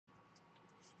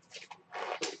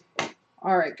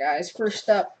Alright, guys. First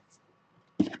up,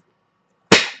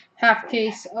 half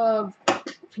case of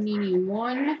Panini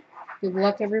 1. Good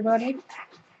luck, everybody.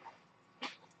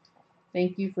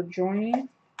 Thank you for joining.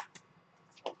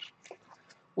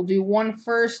 We'll do 1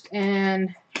 first,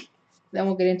 and then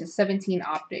we'll get into 17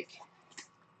 Optic.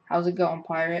 How's it going,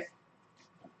 Pirate?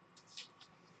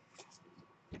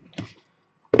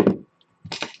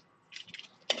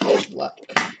 Good luck.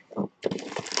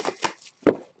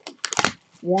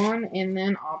 1 and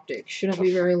then Optic. Shouldn't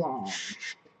be very long.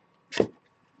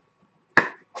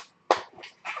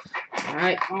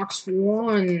 Alright, box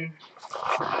 1.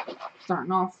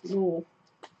 Starting off a little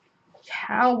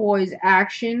Cowboys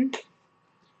action.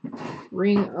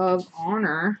 Ring of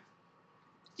Honor.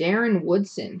 Darren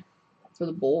Woodson for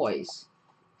the boys.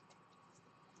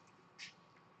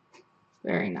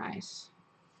 Very nice.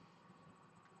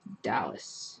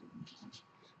 Dallas.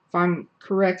 If I'm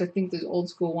correct, I think those old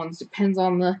school ones depends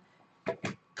on the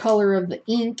color of the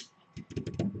ink.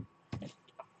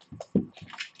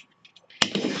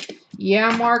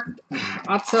 Yeah, Mark,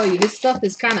 I'll tell you, this stuff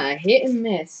is kind of hit and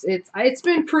miss. It's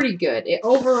been pretty good.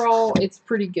 Overall, it's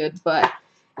pretty good, but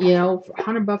you know, for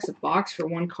 $100 a box for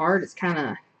 1 card, it's kind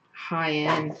of high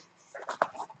end.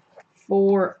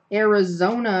 For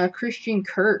Arizona, Christian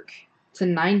Kirk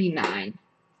 /99.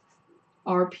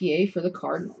 RPA for the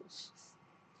Cardinals.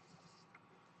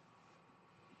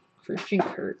 Christian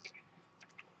Kirk.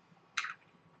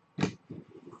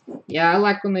 Yeah, I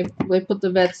like when they put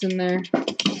the vets in there.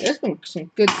 There's been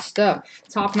some good stuff.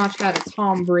 Top notch got a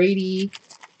Tom Brady,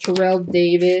 Terrell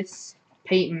Davis,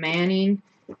 Peyton Manning.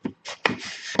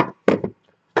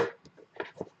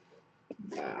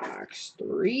 Box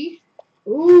 3.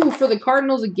 Ooh, for the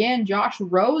Cardinals again, Josh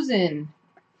Rosen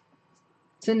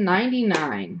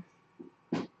 /99.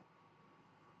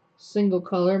 Single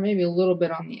color, maybe a little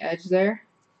bit on the edge there.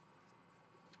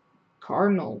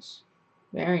 Cardinals.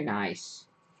 Very nice.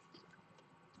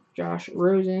 Josh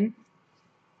Rosen.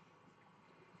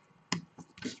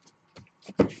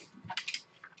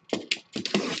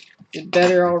 Did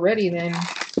better already than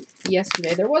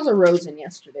yesterday. There was a Rosen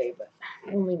yesterday, but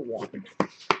only 1.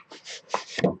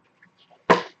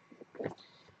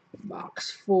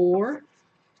 Box 4.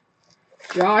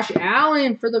 Josh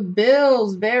Allen for the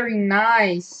Bills. Very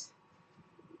nice.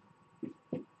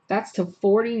 That's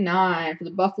 /49 for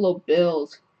the Buffalo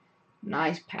Bills.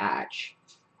 Nice patch.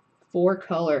 4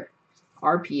 color.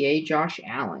 RPA Josh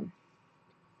Allen.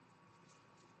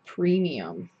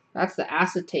 Premium. That's the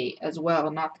acetate as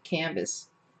well, not the canvas.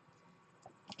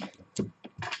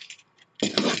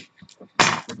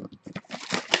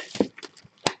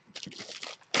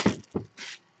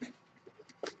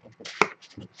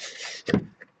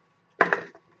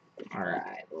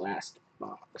 Alright, last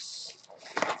box.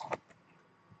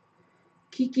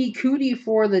 Kiki Cootie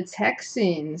for the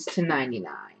Texans /99.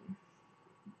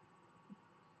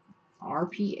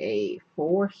 RPA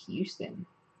for Houston.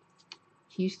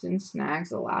 Houston snags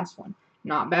the last one.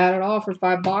 Not bad at all for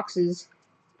 5 boxes.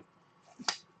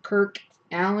 Kirk,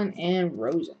 Allen, and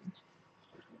Rosen.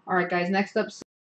 Alright, guys, next up.